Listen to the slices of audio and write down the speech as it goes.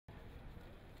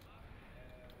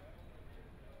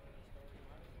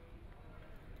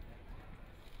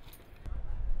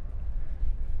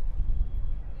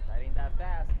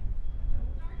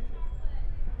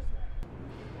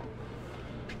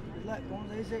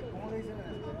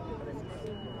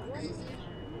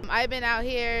I've been out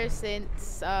here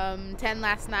since 10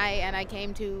 last night, and I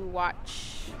came to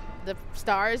watch the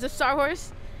stars of Star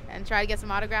Wars and try to get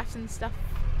some autographs and stuff.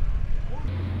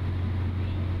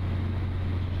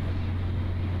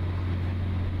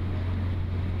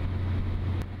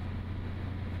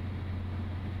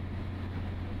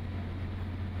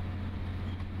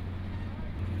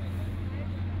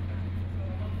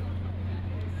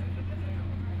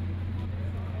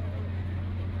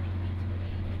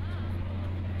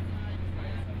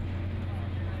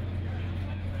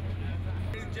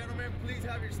 Gentlemen, please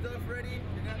have your stuff ready.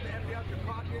 You're gonna have to empty out your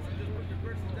pockets and just put your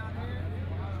purses down here.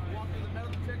 Walk through the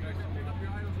metal detectors and pick up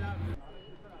your items after.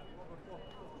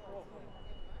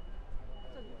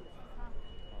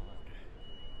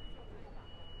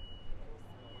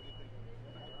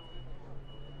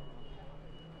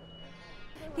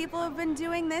 People have been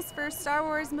doing this for Star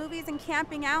Wars movies and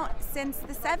camping out since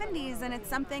the 70s, and it's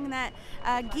something that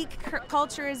geek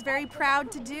culture is very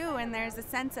proud to do, and there's a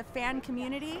sense of fan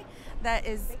community that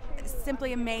is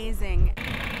simply amazing. And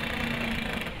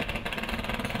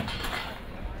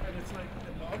it's like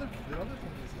the other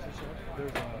thing is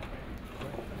there's a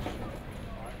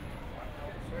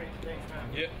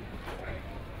yeah.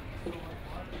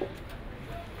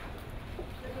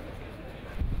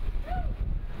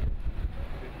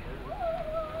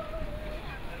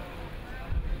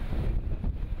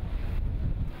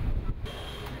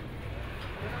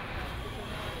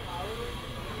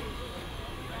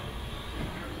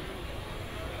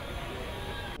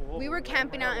 We were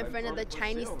camping out in front of the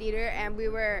Chinese theater, and we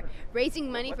were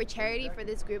raising money for charity for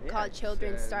this group called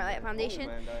Children's Starlight Foundation.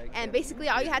 And basically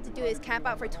all you have to do is camp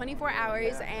out for 24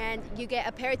 hours and you get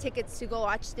a pair of tickets to go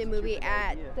watch the movie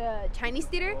at the Chinese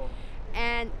theater.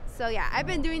 And so yeah, I've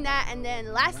been doing that, and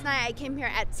then last night I came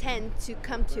here at 10 to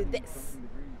come to this.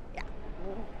 Yeah.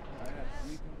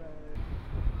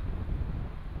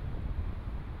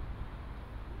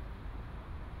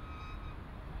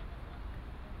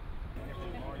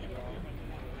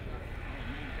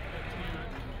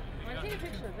 I want to take a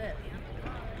picture of this.